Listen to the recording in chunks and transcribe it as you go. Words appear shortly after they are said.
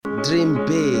Dream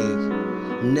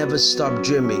big, never stop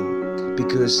dreaming,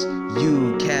 because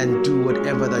you can do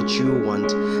whatever that you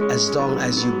want as long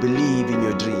as you believe in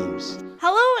your dreams.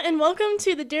 Hello and welcome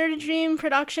to the Dare to Dream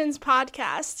Productions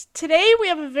podcast. Today we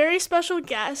have a very special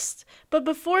guest, but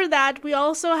before that we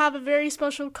also have a very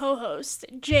special co-host,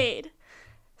 Jade.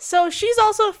 So she's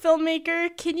also a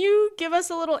filmmaker. Can you give us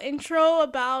a little intro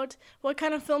about what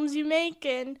kind of films you make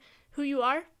and who you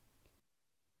are?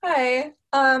 Hi.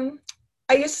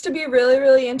 I used to be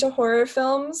really into horror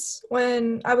films.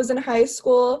 When I was in high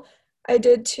school, I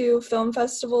did 2 film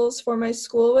festivals for my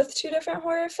school with 2 different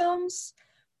horror films.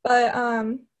 But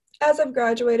as I've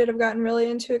graduated, I've gotten really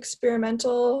into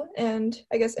experimental and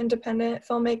I guess independent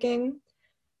filmmaking.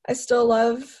 I still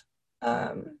love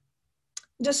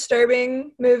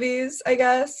disturbing movies, I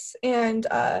guess. And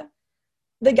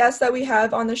the guest that we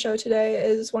have on the show today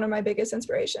is one of my biggest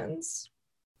inspirations.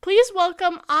 Please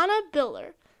welcome Anna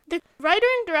Biller, the writer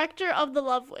and director of The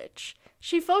Love Witch.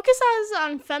 She focuses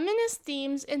on feminist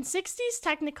themes in 60s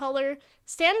Technicolor,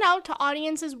 stand out to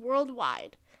audiences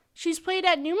worldwide. She's played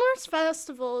at numerous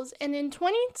festivals, and in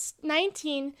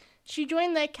 2019, she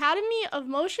joined the Academy of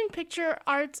Motion Picture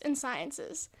Arts and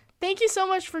Sciences. Thank you so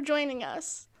much for joining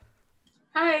us.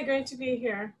 Hi, great to be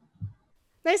here.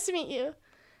 Nice to meet you.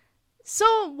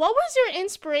 So, what was your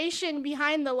inspiration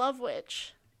behind The Love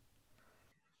Witch?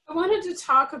 I wanted to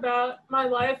talk about my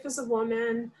life as a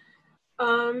woman,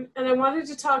 and I wanted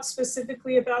to talk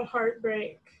specifically about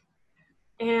heartbreak.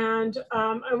 And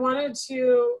I wanted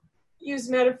to use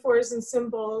metaphors and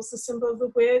symbols. The symbol of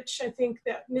the witch, I think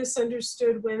that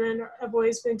misunderstood women have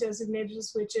always been designated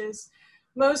as witches.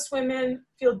 Most women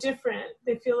feel different.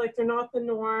 They feel like they're not the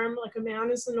norm, like a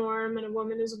man is the norm and a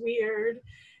woman is weird.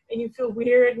 And you feel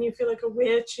weird and you feel like a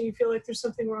witch and you feel like there's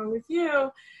something wrong with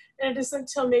you. And it isn't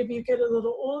until maybe you get a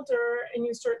little older and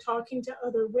you start talking to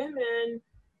other women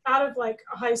out of like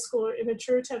a high school or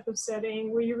immature type of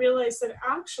setting where you realize that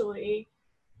actually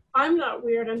I'm not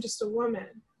weird, I'm just a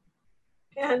woman.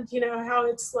 And you know how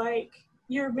it's like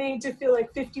you're made to feel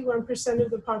like 51% of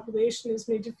the population is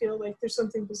made to feel like there's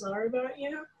something bizarre about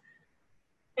you.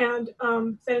 And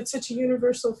that it's such a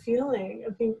universal feeling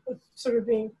of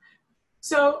being.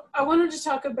 So I wanted to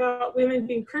talk about women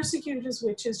being persecuted as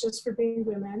witches just for being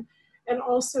women, and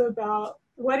also about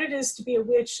what it is to be a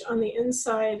witch on the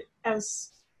inside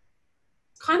as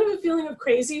kind of a feeling of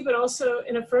crazy, but also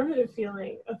an affirmative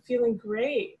feeling of feeling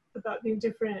great about being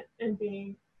different and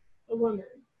being a woman.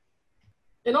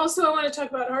 And also I want to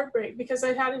talk about heartbreak because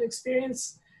I had an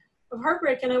experience of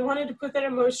heartbreak and I wanted to put that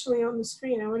emotionally on the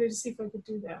screen. I wanted to see if I could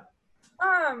do that.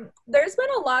 There's been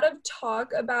a lot of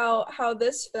talk about how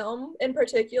this film in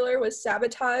particular was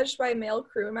sabotaged by male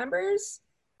crew members.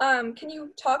 Can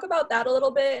you talk about that a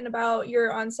little bit and about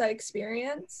your on-set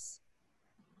experience?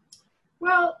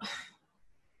 Well,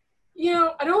 you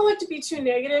know, I don't like to be too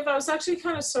negative. I was actually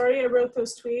kind of sorry I wrote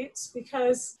those tweets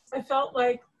because I felt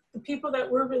like the people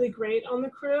that were really great on the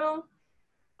crew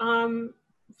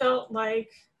felt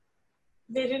like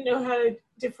they didn't know how to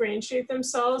differentiate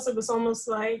themselves. It was almost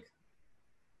like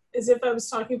as if I was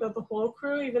talking about the whole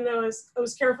crew, even though I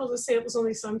was careful to say it was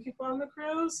only some people on the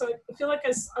crew. So I feel like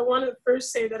I want to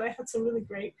first say that I had some really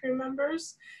great crew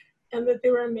members and that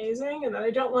they were amazing and that I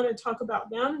don't want to talk about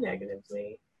them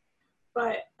negatively.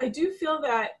 But I do feel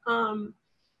that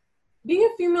being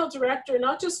a female director,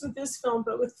 not just with this film,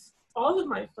 but with all of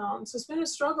my films, has been a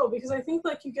struggle because I think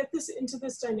like you get into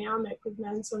this dynamic with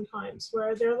men sometimes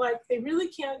where they're like, they really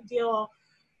can't deal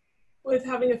with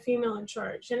having a female in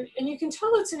charge. And you can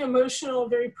tell it's an emotional,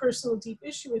 very personal, deep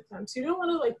issue with them. So you don't want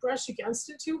to like brush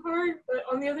against it too hard, but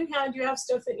on the other hand, you have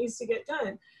stuff that needs to get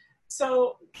done.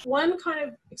 So one kind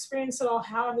of experience that I'll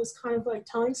have is kind of like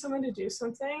telling someone to do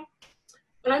something.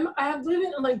 And I have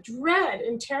lived in like dread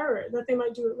and terror that they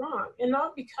might do it wrong. And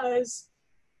not because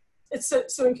it's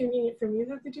so inconvenient for me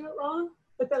that they do it wrong,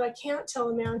 but that I can't tell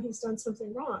a man he's done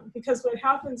something wrong. Because what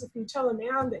happens if you tell a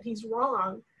man that he's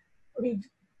wrong, or he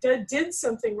did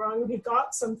something wrong, or he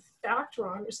got some fact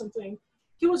wrong or something,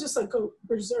 he will just like go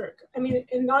berserk. I mean,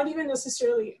 and not even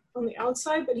necessarily on the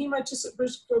outside, but he might just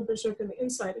go berserk on the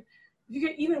inside. If you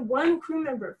get even one crew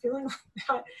member feeling like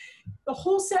that, the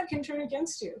whole set can turn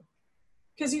against you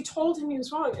because you told him he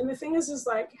was wrong. And the thing is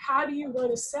like, how do you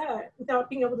run a set without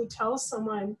being able to tell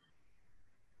someone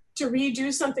to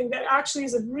redo something that actually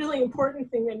is a really important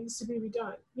thing that needs to be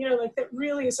redone? You know, like that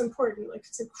really is important. Like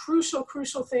it's a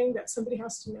crucial thing that somebody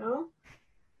has to know.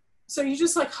 So you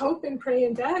just like hope and pray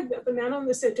and beg that the men on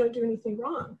the set don't do anything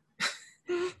wrong.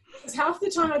 Because half the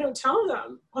time I don't tell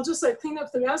them. I'll just like clean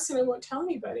up the mess and I won't tell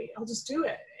anybody. I'll just do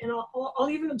it. And I'll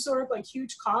even absorb like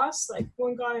huge costs. Like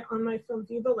one guy on my film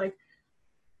Viva, like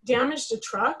damaged a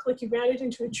truck, like he ran it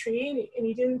into a tree and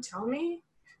he didn't tell me.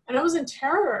 And I was in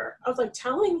terror of like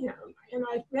telling him, and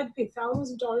I had to pay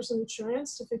thousands of dollars in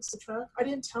insurance to fix the truck. I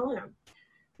didn't tell him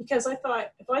because I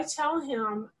thought if I tell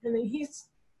him and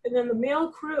then the male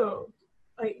crew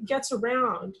like gets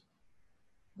around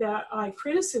that I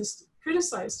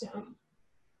criticized him,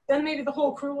 then maybe the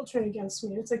whole crew will turn against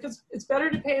me. It's like, it's better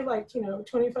to pay like, you know,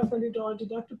 $2,500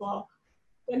 deductible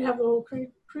than have the whole crew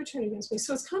turn against me.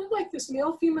 So it's kind of like this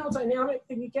male-female dynamic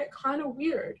that you get kind of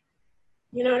weird.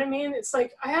 You know what I mean? It's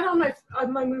like, I had on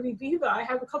my movie Viva, I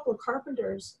have a couple of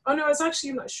carpenters. Oh no, it's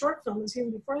actually in my short film, it was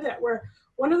even before that, where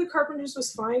one of the carpenters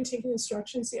was fine taking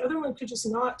instructions. The other one could just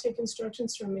not take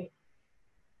instructions from me.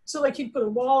 So like he'd put a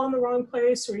wall in the wrong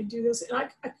place or he'd do this. And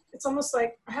it's almost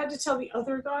like I had to tell the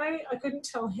other guy, I couldn't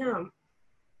tell him.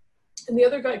 And the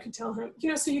other guy could tell him. You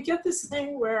know, so you get this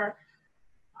thing where,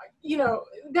 you know,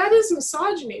 that is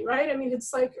misogyny, right? I mean,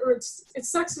 it's like, or it's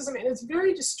sexism, and it's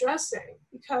very distressing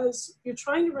because you're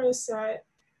trying to run a set,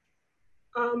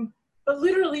 but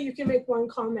literally you can make one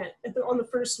comment on the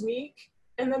first week,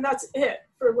 and then that's it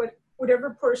for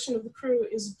whatever portion of the crew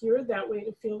is geared that way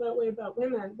to feel that way about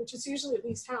women, which is usually at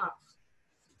least half.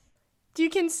 Do you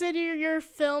consider your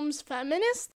films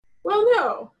feminist? Well,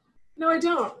 no, I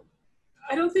don't.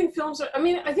 I don't think films are, I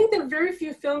mean, I think that very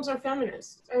few films are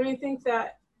feminist. I mean, I think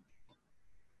that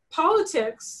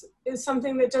politics is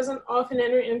something that doesn't often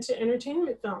enter into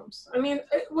entertainment films. I mean,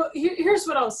 here's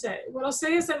what I'll say. What I'll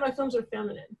say is that my films are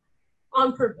feminine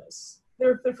on purpose.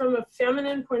 They're from a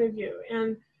feminine point of view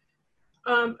and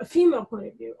a female point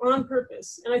of view on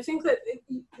purpose. And I think that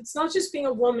it's not just being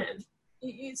a woman.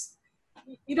 You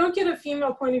don't get a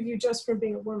female point of view just from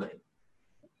being a woman.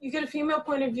 You get a female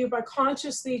point of view by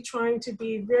consciously trying to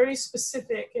be very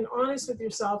specific and honest with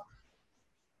yourself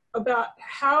about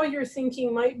how your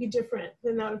thinking might be different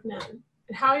than that of men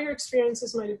and how your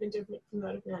experiences might have been different from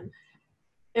that of men.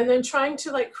 And then trying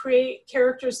to like create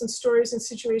characters and stories and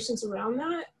situations around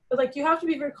that. But like you have to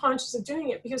be very conscious of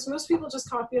doing it because most people just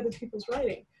copy other people's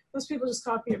writing. Most people just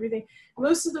copy everything.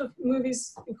 Most of the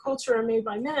movies and culture are made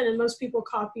by men and most people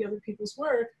copy other people's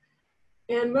work.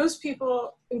 And most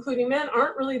people, including men,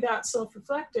 aren't really that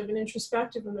self-reflective and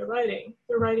introspective in their writing.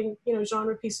 They're writing, you know,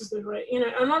 genre pieces. They're writing, you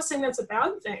know, I'm not saying that's a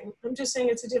bad thing. I'm just saying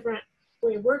it's a different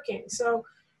way of working. So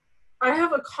I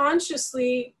have a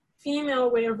consciously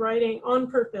female way of writing on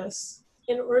purpose,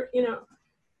 and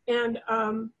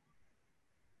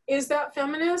is that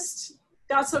feminist?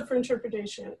 That's up for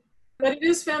interpretation. But it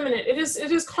is feminine. It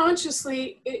is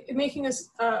consciously making us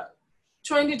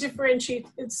trying to differentiate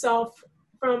itself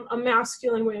from a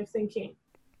masculine way of thinking.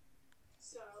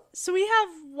 So we have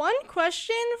one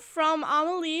question from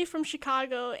Amelie from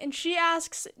Chicago, and she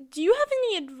asks, do you have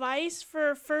any advice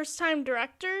for first-time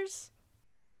directors?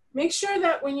 Make sure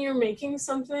that when you're making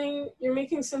something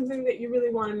that you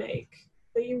really want to make,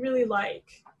 that you really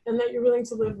like, and that you're willing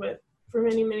to live with for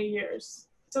many, many years.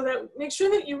 So that make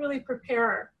sure that you really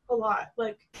prepare a lot.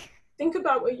 Like, think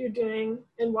about what you're doing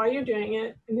and why you're doing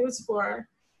it and who it's for.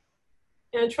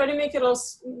 And try to make it all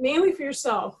mainly for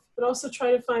yourself, but also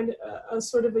try to find a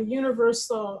sort of a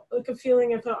universal, like a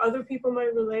feeling of how other people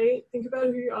might relate. Think about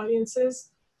who your audience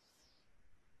is.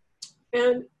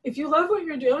 And if you love what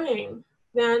you're doing,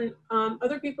 then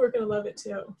other people are going to love it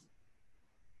too.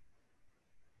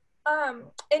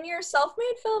 In your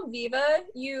self-made film Viva,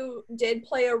 you did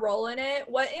play a role in it.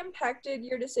 What impacted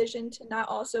your decision to not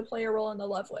also play a role in The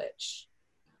Love Witch?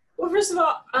 Well, first of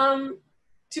all,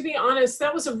 to be honest,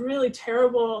 that was a really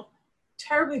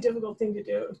terribly difficult thing to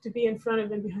do, to be in front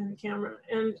of and behind the camera.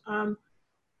 And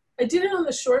I did it on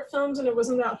the short films and it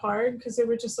wasn't that hard because they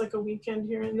were just like a weekend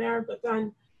here and there. But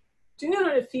then doing it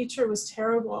on a feature was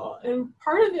terrible. And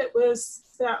part of it was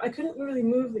that I couldn't really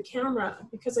move the camera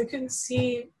because I couldn't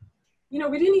see, you know,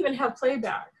 we didn't even have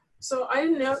playback. So I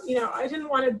didn't know, you know, I didn't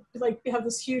want to like have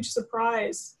this huge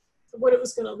surprise of what it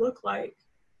was going to look like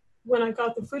when I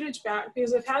got the footage back,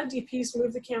 because I've had DPs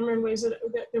move the camera in ways that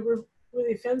were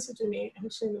really offensive to me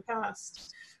actually in the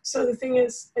past. So the thing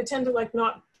is, I tend to like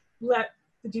not let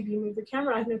the DP move the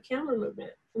camera. I had no camera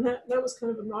movement, and that was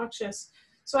kind of obnoxious.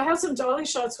 So I had some dolly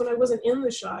shots when I wasn't in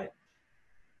the shot,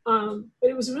 but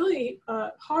it was really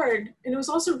hard, and it was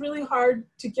also really hard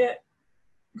to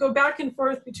go back and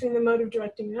forth between the mode of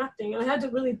directing and acting. I had to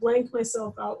really blank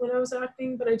myself out when I was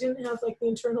acting, but I didn't have like the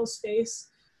internal space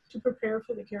to prepare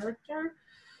for the character.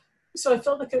 So I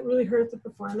felt like it really hurt the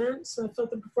performance. So I felt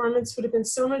the performance would have been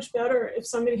so much better if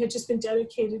somebody had just been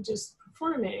dedicated just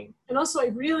performing. And also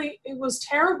it was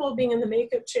terrible being in the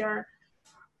makeup chair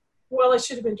while I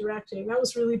should have been directing. That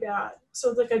was really bad.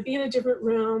 So like I'd be in a different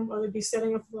room or I'd be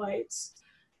setting up the lights.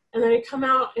 And then I'd come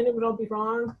out and it would all be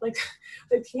wrong. Like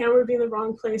the camera would be in the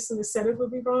wrong place and the setup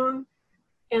would be wrong.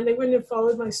 And they wouldn't have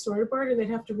followed my storyboard and they'd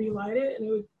have to relight it.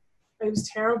 And it was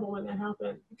terrible when that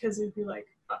happened, because it'd be like,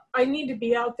 I need to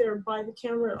be out there by the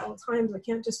camera at all times. I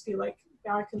can't just be like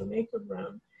back in the makeup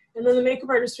room. And then the makeup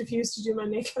artist refused to do my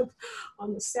makeup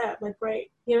on the set, like,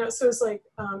 right. So it's like,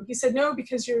 he said, no,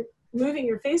 because you're moving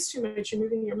your face too much. You're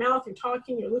moving your mouth, you're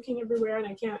talking, you're looking everywhere, and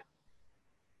I can't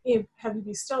have you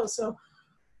be still. So,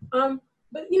 but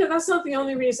that's not the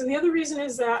only reason. The other reason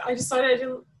is that I decided I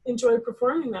didn't enjoy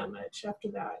performing that much after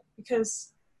that,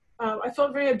 because I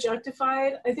felt very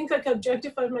objectified. I think I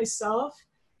objectified myself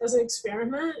as an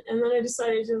experiment, and then I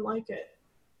decided I didn't like it.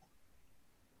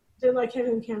 Didn't like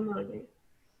having the camera on me.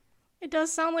 It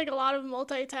does sound like a lot of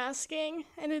multitasking,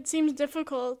 and it seems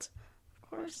difficult, of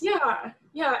course. Yeah,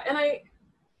 and I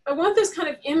want this kind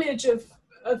of image of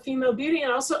female beauty,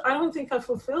 and also I don't think I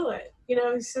fulfill it. He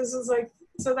says it's like,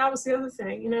 so that was the other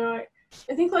thing.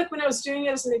 I think like when I was doing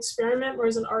it as an experiment or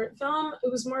as an art film,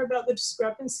 it was more about the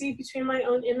discrepancy between my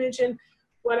own image and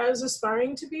what I was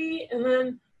aspiring to be, and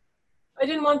then I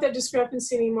didn't want that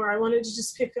discrepancy anymore. I wanted to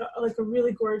just pick a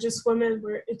really gorgeous woman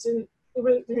where there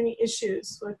weren't any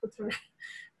issues like with her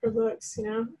looks,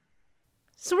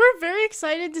 So we're very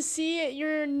excited to see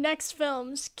your next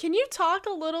films. Can you talk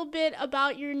a little bit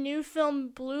about your new film,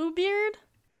 Bluebeard?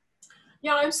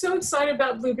 Yeah, I'm so excited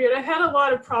about Bluebeard. I had a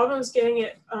lot of problems getting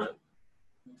it,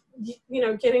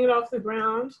 getting it off the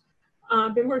ground.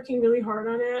 Been working really hard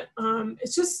on it.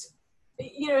 It's just,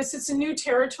 it's a new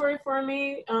territory for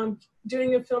me,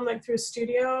 doing a film like through a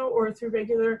studio or through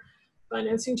regular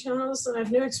financing channels, and I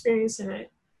have no experience in it.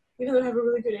 Even though I have a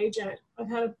really good agent, I've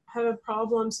had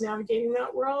problems navigating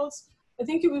that world. I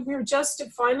think we were just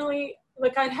finally,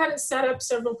 like I'd had it set up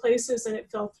several places and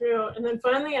it fell through. And then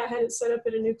finally I had it set up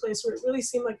at a new place where it really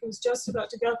seemed like it was just about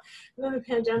to go. And then the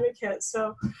pandemic hit.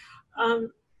 So,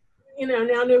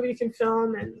 now nobody can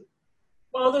film, and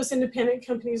all those independent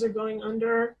companies are going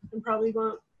under and probably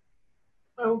they'll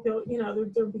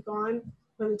be gone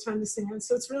by the time this thing ends.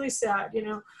 So it's really sad,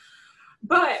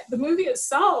 But the movie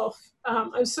itself,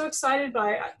 I'm so excited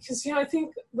by it because, I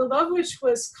think The Love Witch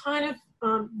was kind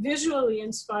of visually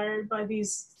inspired by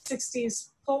these 60s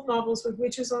pulp novels with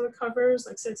witches on the covers,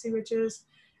 like sexy witches.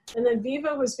 And then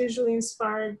Viva was visually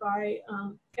inspired by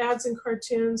ads and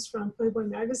cartoons from Playboy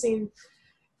magazine.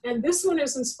 And this one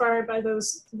is inspired by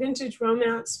those vintage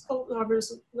romance pulp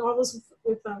novels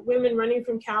with women running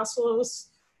from castles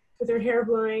with their hair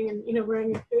blowing and,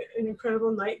 wearing an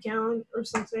incredible nightgown or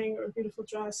something, or a beautiful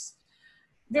dress.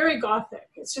 Very gothic.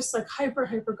 It's just like hyper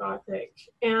gothic.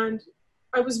 And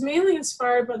I was mainly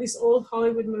inspired by these old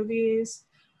Hollywood movies,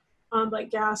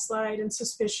 like Gaslight and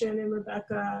Suspicion and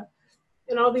Rebecca,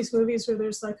 and all these movies where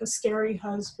there's like a scary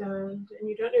husband and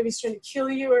you don't know if he's trying to kill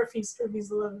you or if he's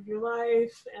the love of your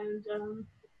life. And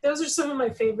those are some of my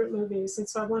favorite movies. And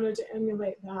so I wanted to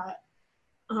emulate that.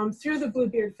 Through the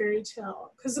Bluebeard fairy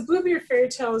tale, because the Bluebeard fairy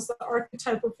tale is the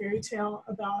archetypal fairy tale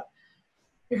about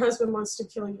your husband wants to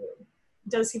kill you.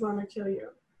 Does he want to kill you?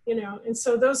 And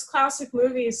so those classic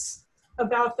movies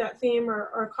about that theme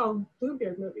are called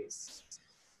Bluebeard movies.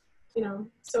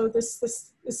 So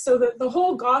so the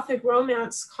whole gothic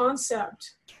romance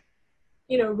concept,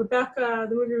 Rebecca,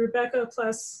 the movie Rebecca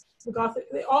plus the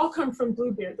gothic, they all come from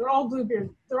Bluebeard. They're all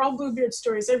Bluebeard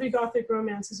stories. Every gothic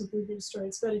romance is a Bluebeard story.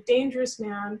 It's about a dangerous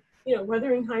man,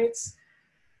 Wuthering Heights,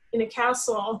 in a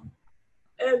castle,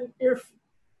 and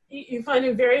you find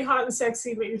him very hot and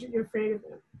sexy, but you're afraid of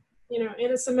him, and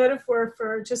it's a metaphor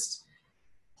for just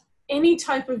any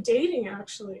type of dating,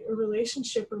 actually, or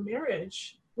relationship or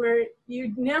marriage, where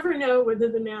you never know whether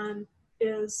the man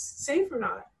is safe or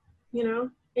not,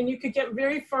 and you could get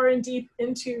very far and deep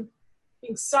into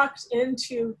being sucked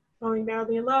into falling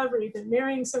madly in love, or even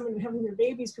marrying someone and having their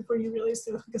babies before you realize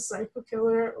they're like a psycho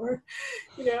killer, or,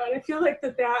 and I feel like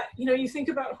that, you think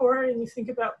about horror and you think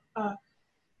about,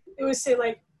 they always say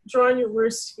like, draw on your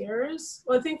worst fears.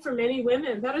 Well, I think for many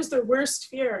women, that is their worst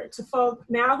fear, to fall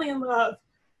madly in love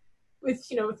with,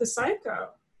 with a psycho,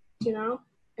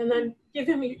 and then give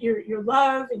him your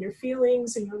love and your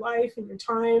feelings and your life and your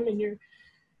time and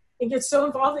get so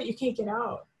involved that you can't get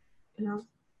out,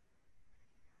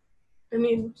 I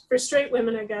mean, for straight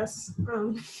women, I guess.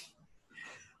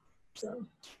 So.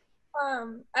 I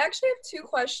actually have two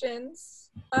questions.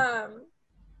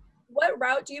 What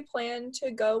route do you plan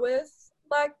to go with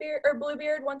Blackbeard or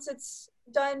Bluebeard once it's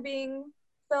done being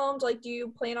filmed? Like, do you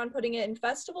plan on putting it in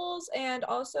festivals? And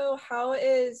also, how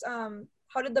did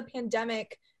the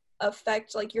pandemic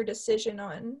affect like your decision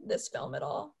on this film at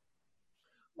all?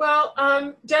 Well,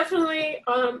 definitely.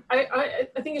 I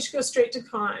think it should go straight to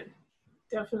Cannes.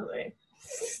 definitely.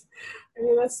 I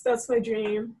mean, that's my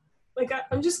dream. Like,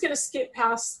 I'm just gonna skip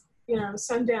past,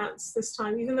 Sundance this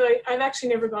time, even though I've actually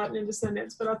never gotten into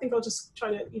Sundance, but I think I'll just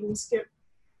try to even skip.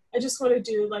 I just want to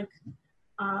do like,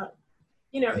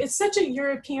 it's such a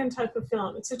European type of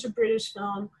film. It's such a British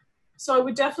film. So I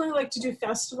would definitely like to do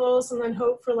festivals and then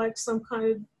hope for like some kind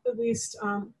of, at least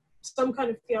some kind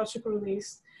of theatrical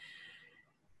release.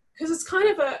 Because it's kind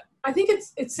of I think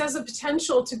it has a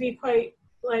potential to be quite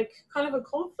like kind of a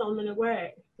cult film in a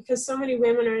way, because so many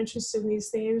women are interested in these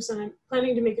themes, and I'm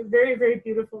planning to make it very, very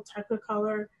beautiful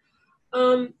Technicolor.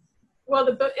 Well,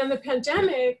 the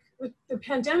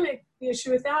pandemic, the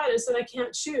issue with that is that I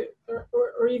can't shoot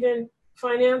or even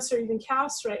finance or even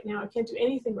cast right now. I can't do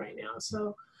anything right now.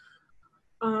 So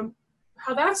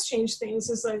how that's changed things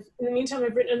is in the meantime,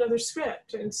 I've written another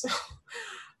script. And so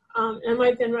I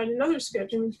might then write another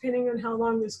script, and depending on how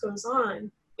long this goes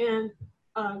on. And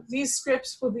these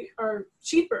scripts are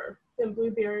cheaper than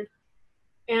Bluebeard,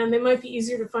 and they might be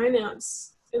easier to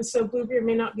finance. And so Bluebeard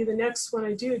may not be the next one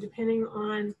I do, depending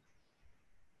on,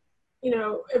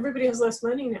 everybody has less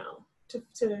money now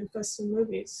to invest in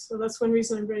movies. So that's one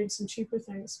reason I'm writing some cheaper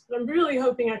things. But I'm really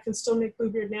hoping I can still make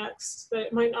Bluebeard next, but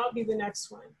it might not be the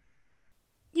next one.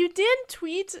 You did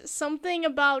tweet something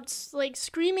about like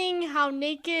screaming how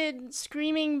naked,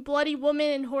 screaming bloody woman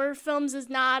in horror films is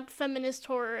not feminist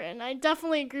horror, and I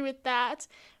definitely agree with that.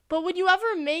 But would you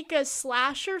ever make a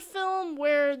slasher film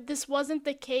where this wasn't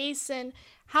the case, and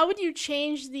how would you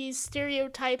change these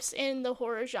stereotypes in the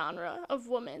horror genre of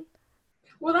women?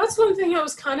 Well, that's one thing I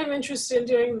was kind of interested in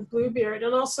doing with Bluebeard,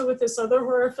 and also with this other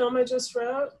horror film I just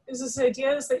wrote, is this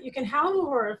idea is that you can have a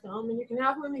horror film and you can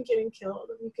have women getting killed,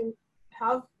 and you can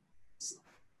have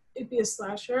it be a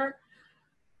slasher,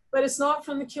 but it's not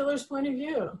from the killer's point of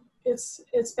view. It's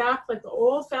back, like the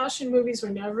old-fashioned movies were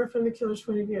never from the killer's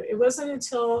point of view. It wasn't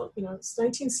until it's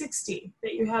 1960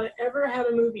 that you ever had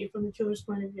a movie from the killer's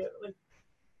point of view. Like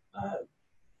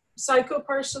Psycho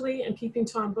partially and Peeping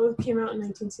Tom both came out in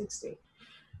 1960,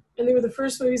 and they were the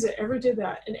first movies that ever did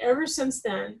that. And ever since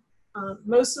then,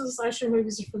 most of the slasher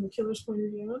movies are from the killer's point of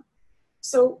view.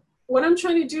 So what I'm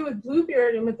trying to do with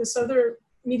Bluebeard and with this other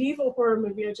medieval horror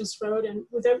movie I just wrote, and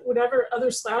with whatever other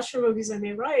slasher movies I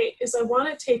may write, is I want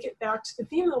to take it back to the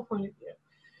female point of view.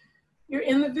 You're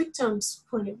in the victim's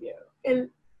point of view. And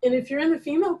if you're in the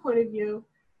female point of view,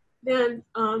 then,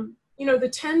 the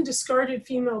 10 discarded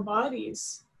female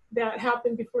bodies that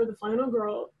happened before the final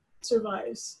girl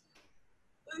survives,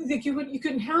 you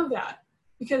couldn't have that,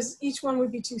 because each one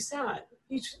would be too sad.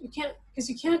 You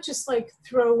can't just like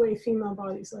throw away female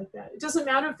bodies like that. It doesn't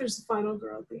matter if there's a final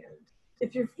girl at the end.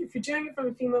 If you're doing it from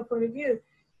a female point of view,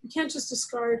 you can't just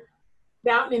discard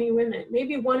that many women.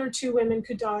 Maybe 1 or 2 women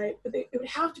could die, but it would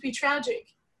have to be tragic,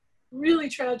 really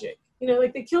tragic.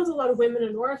 Like they killed a lot of women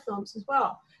in horror films as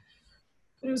well,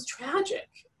 but it was tragic.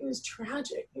 It was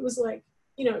tragic. It was like,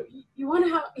 you want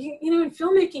to have, in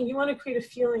filmmaking, you want to create a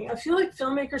feeling. I feel like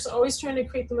filmmakers are always trying to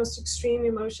create the most extreme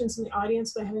emotions in the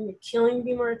audience by having the killing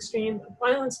be more extreme, the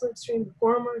violence more extreme, the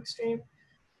gore more extreme.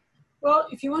 Well,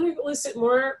 if you want to elicit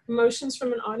more emotions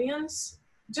from an audience,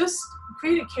 just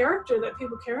create a character that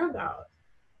people care about.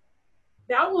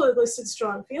 That will elicit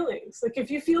strong feelings. Like if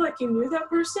you feel like you knew that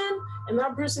person and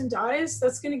that person dies,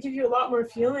 that's going to give you a lot more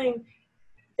feeling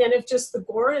than if just the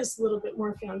gore is a little bit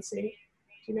more fancy,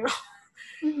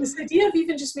 Mm-hmm. This idea of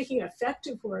even just making an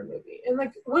effective horror movie. And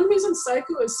like one reason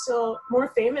Psycho is still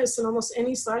more famous than almost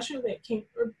any slasher that came,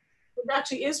 or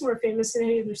actually is more famous than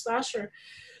any other slasher,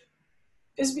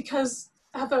 is because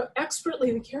of how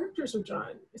expertly the characters were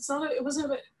drawn. It wasn't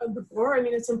about the gore. I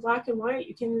mean, it's in black and white.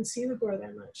 You can't even see the gore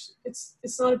that much.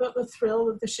 It's not about the thrill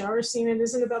of the shower scene. It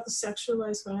isn't about the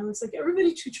sexualized violence. Like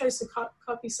everybody who tries to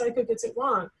copy Psycho gets it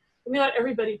wrong. I mean, not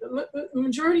everybody, but the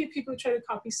majority of people who try to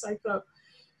copy Psycho,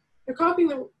 they're copying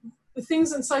the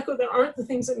things in Psycho that aren't the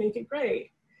things that make it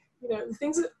great. The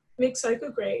things that make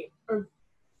Psycho great are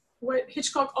what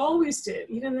Hitchcock always did,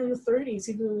 even in the 30s,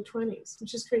 even in the 20s,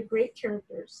 which is create great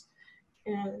characters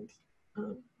and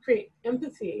create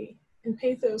empathy and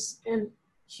pathos and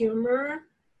humor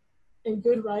and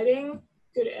good writing,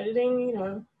 good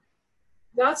editing,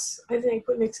 that's, I think,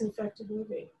 what makes an effective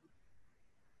movie.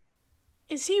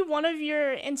 Is he one of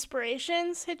your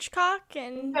inspirations, Hitchcock?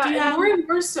 And yeah, and more and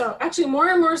more so. Actually, more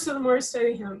and more so the more I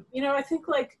study him. I think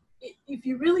like if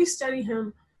you really study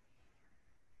him,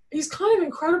 he's kind of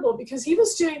incredible because he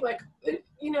was doing like,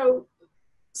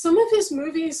 some of his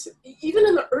movies, even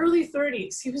in the early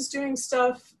 30s, he was doing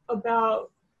stuff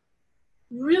about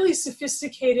really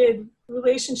sophisticated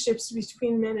relationships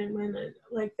between men and women,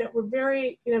 like that were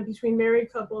very, between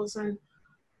married couples and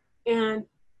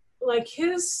like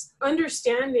his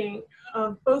understanding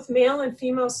of both male and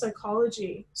female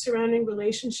psychology surrounding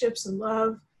relationships and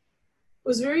love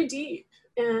was very deep.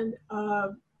 And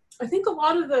I think a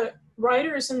lot of the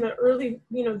writers in the early,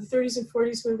 the 30s and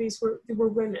 40s movies were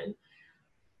women.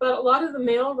 But a lot of the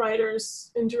male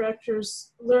writers and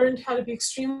directors learned how to be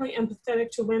extremely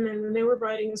empathetic to women when they were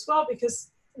writing as well,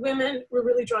 because women were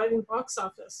really driving the box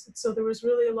office. So there was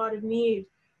really a lot of need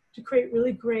to create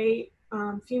really great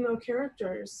female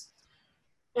characters.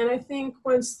 And I think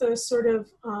once the sort of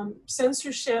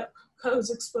censorship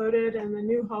codes exploded and the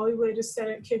new Hollywood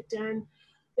aesthetic kicked in,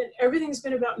 that everything's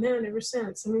been about men ever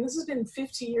since. I mean, this has been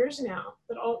 50 years now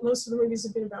that most of the movies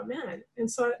have been about men. And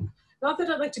so, not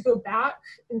that I'd like to go back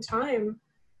in time,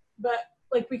 but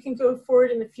like we can go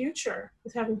forward in the future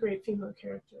with having great female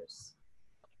characters.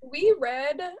 We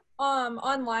read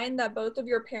online that both of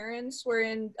your parents were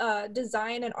in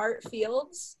design and art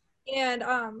fields. And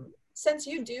since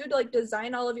you do like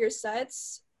design all of your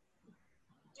sets,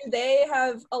 do they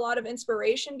have a lot of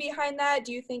inspiration behind that?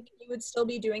 Do you think you would still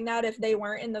be doing that if they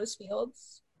weren't in those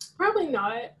fields? Probably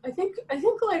not. I think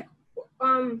like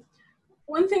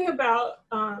one thing about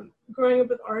growing up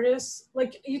with artists,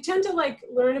 like you tend to like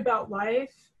learn about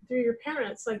life through your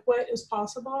parents, like what is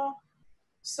possible.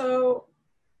 So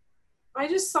I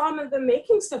just saw them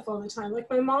making stuff all the time. Like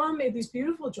my mom made these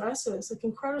beautiful dresses, like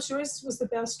incredible. She always was the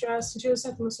best dressed, and she always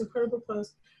had the most incredible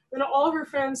clothes. And all of her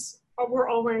friends were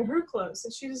all wearing her clothes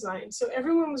that she designed. So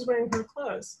everyone was wearing her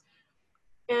clothes.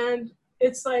 And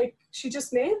it's like, she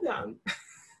just made them.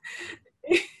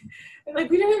 And like,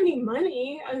 we didn't have any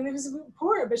money. I mean, it was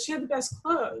poor, but she had the best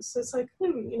clothes. So it's like,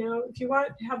 if you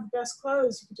want to have the best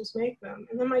clothes, you can just make them.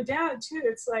 And then my dad too,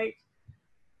 it's like,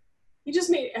 he just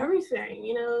made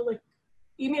everything, like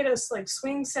he made us like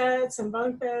swing sets and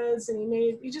bunk beds, and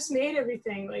he just made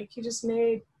everything. Like he just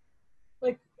made,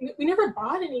 like, we never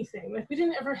bought anything. Like we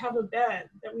didn't ever have a bed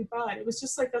that we bought. It was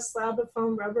just like a slab of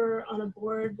foam rubber on a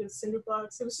board with cinder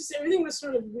blocks. It was just, everything was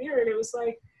sort of weird. It was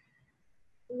like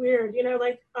weird,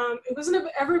 it wasn't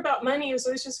ever about money. It was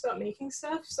always just about making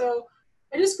stuff. So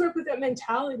I just grew up with that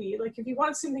mentality. Like if you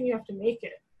want something, you have to make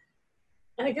it.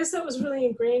 And I guess that was really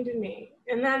ingrained in me.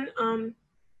 And then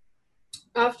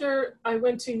after I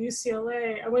went to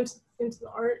UCLA, I went into the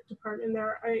art department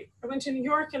there. I went to New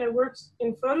York and I worked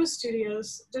in photo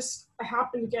studios. I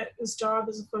happened to get this job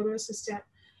as a photo assistant.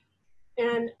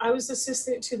 And I was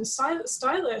assistant to the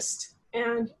stylist,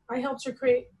 and I helped her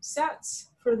create sets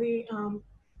for they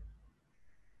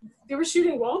were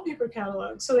shooting wallpaper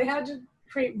catalogs. So they had to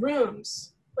create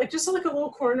rooms, like just like a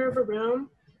little corner of a room.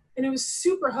 And it was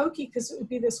super hokey because it would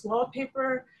be this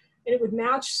wallpaper, and it would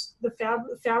match the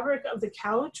fabric of the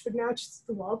couch would match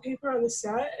the wallpaper on the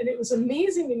set. And it was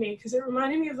amazing to me because it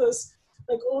reminded me of those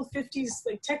like old 50s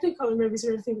like Technicolor movies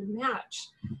where everything would match.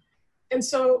 And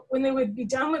so when they would be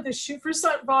done with the shoot, first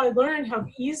of all, I learned how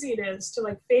easy it is to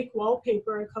like fake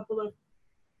wallpaper a couple of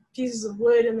pieces of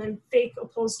wood, and then fake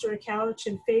upholster a couch,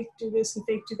 and fake do this and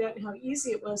fake do that, and how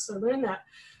easy it was. So I learned that.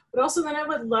 But also then I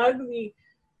would lug the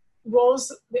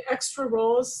extra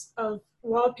rolls of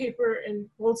wallpaper and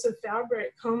bolts of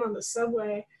fabric home on the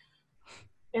subway.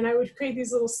 And I would create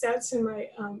these little sets in my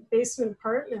basement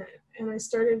apartment. And I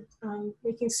started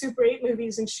making Super 8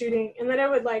 movies and shooting. And then I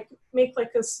would like make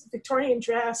like this Victorian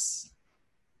dress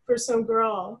for some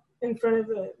girl in front of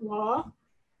the wall.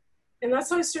 And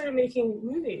that's how I started making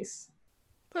movies.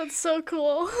 That's so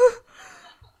cool.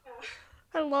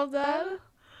 I love that.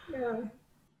 Yeah.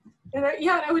 And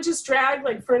I would just drag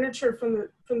like furniture from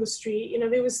the street.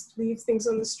 They would leave things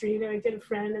on the street, and I'd get a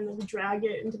friend and they would drag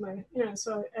it into my,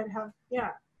 so I'd have,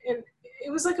 And it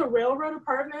was like a railroad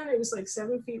apartment. It was like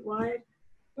 7 feet wide.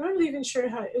 I'm not really even sure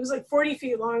it was like 40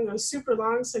 feet long. It was super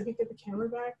long, so I could get the camera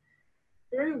back.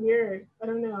 Very weird. I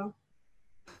don't know.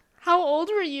 How old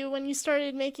were you when you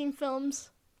started making films?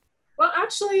 Well,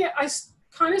 actually, I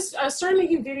started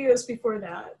making videos before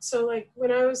that. So like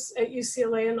when I was at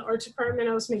UCLA in the art department,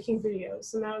 I was making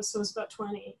videos, and I was about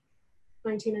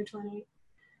 19 or 20.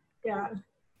 Yeah.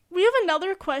 We have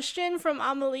another question from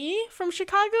Amelie from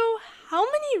Chicago. How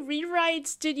many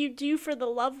rewrites did you do for The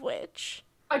Love Witch?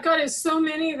 I got it so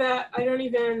many that I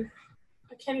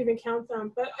can't even count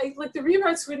them. But the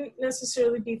rewrites wouldn't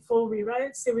necessarily be full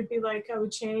rewrites. They would be like, I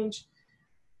would change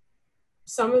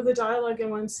some of the dialogue in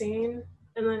one scene,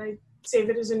 and then I save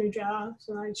it as a new draft,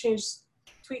 and I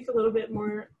tweak a little bit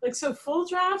more. Like, so full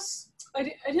drafts,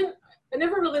 I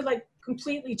never really like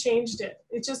completely changed it.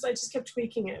 I just kept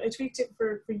tweaking it. I tweaked it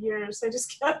for years. I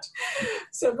just kept,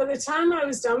 so by the time I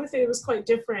was done with it, it was quite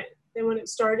different than when it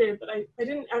started, but I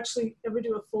didn't actually ever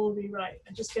do a full rewrite.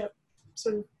 I just kept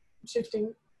sort of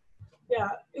shifting Yeah,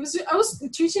 I was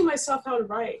teaching myself how to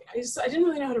write. I didn't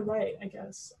really know how to write, I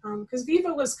guess, because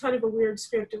Viva was kind of a weird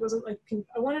script. It wasn't like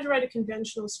I wanted to write a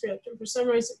conventional script, and for some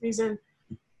reason,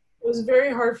 it was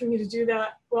very hard for me to do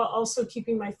that while also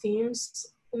keeping my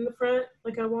themes in the front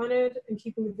like I wanted and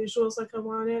keeping the visuals like I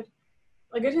wanted.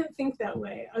 Like I didn't think that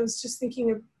way. I was just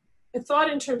I thought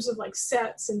in terms of like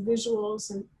sets and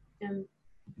visuals and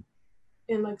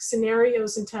like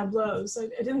scenarios and tableaus. I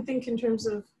didn't think in terms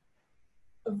of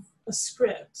a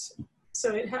script.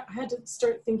 So I had to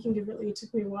start thinking differently. It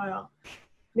took me a while.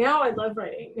 Now I love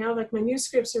writing. Now like my new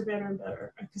scripts are better and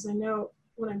better because I know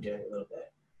what I'm doing a little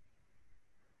bit.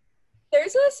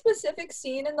 There's a specific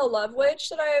scene in The Love Witch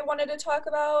that I wanted to talk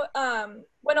about.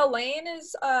 When Elaine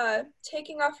is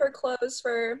taking off her clothes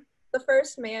for the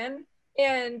first man,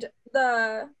 and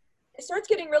it starts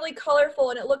getting really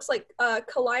colorful and it looks like a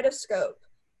kaleidoscope.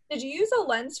 Did you use a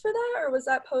lens for that, or was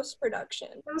that post-production?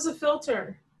 It was a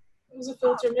filter. It was a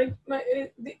filter.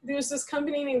 There's this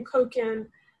company named Koken,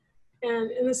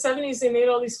 and in the 70s they made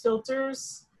all these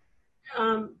filters,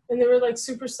 and they were like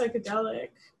super psychedelic.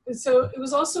 And so it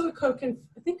was also a Koken.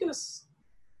 I think it was.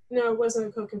 No, it wasn't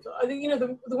a Koken filter. I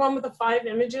think the one with the 5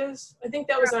 images. I think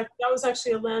that was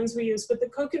actually a lens we used. But the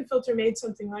Koken filter made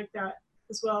something like that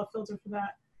as well, a filter for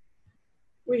that,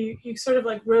 where you sort of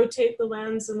like rotate the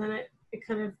lens and then it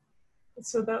kind of.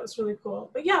 So that was really cool.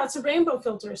 But yeah, it's a rainbow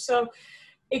filter. So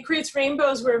it creates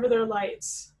rainbows wherever there are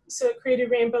lights. So it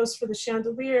created rainbows for the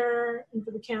chandelier and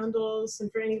for the candles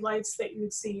and for any lights that you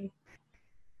would see.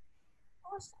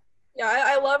 Awesome. Yeah,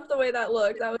 I loved the way that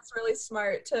looked. That was really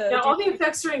smart to Yeah, all the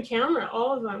effects are in camera,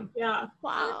 all of them. Yeah.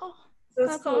 Wow.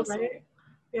 That's cool, awesome. right?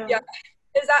 Yeah.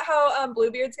 Is that how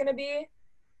Bluebeard's gonna be?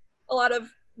 A lot of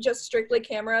just strictly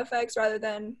camera effects rather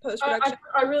than post-production?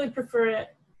 I really prefer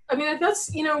it. I mean,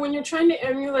 that's, when you're trying to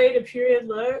emulate a period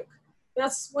look,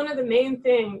 that's one of the main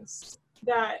things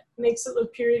that makes it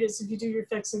look period is if you do your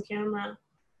effects in camera.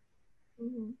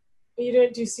 Mm-hmm. You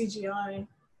don't do CGI.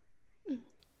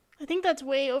 I think that's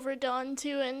way overdone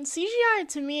too, and CGI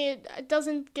to me it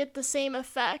doesn't get the same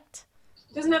effect.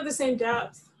 It doesn't have the same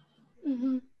depth.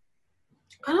 Mm-hmm.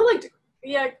 Kind of like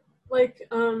like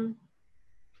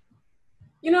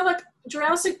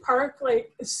Jurassic Park,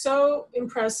 like is so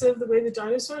impressive the way the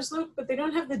dinosaurs look, but they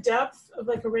don't have the depth of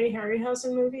like a Ray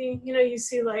Harryhausen movie. You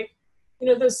see like,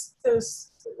 those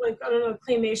like, I don't know,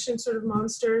 claymation sort of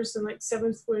monsters and like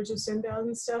Seventh Voyage of Sinbad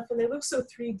and stuff, and they look so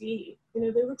 3D.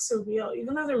 They look so real,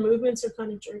 even though their movements are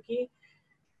kind of jerky.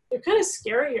 They're kind of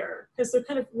scarier because they're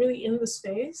kind of really in the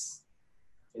space.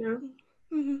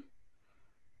 Mm-hmm.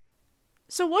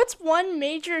 So what's one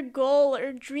major goal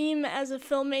or dream as a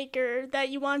filmmaker that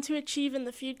you want to achieve in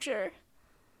the future?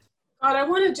 God, I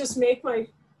want to just make my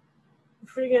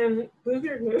friggin'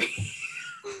 Bluebeard movie.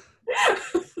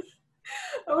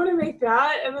 I want to make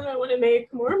that, and then I want to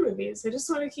make more movies. I just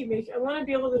want to keep making. I want to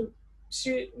be able to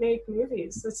make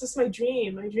movies. That's just my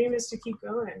dream. My dream is to keep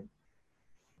going,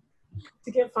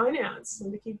 to get financed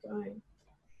and to keep going,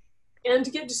 and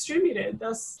to get distributed.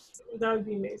 That would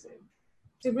be amazing.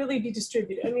 To really be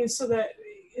distributed. I mean, so that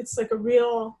it's like a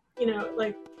real,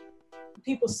 like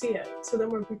people see it, so that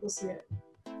more people see it.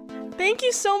 Thank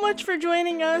you so much for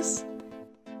joining us.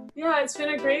 Yeah, it's been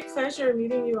a great pleasure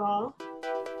meeting you all.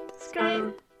 It's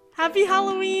great. Happy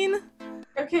Halloween.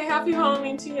 Okay, happy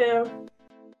Halloween to you.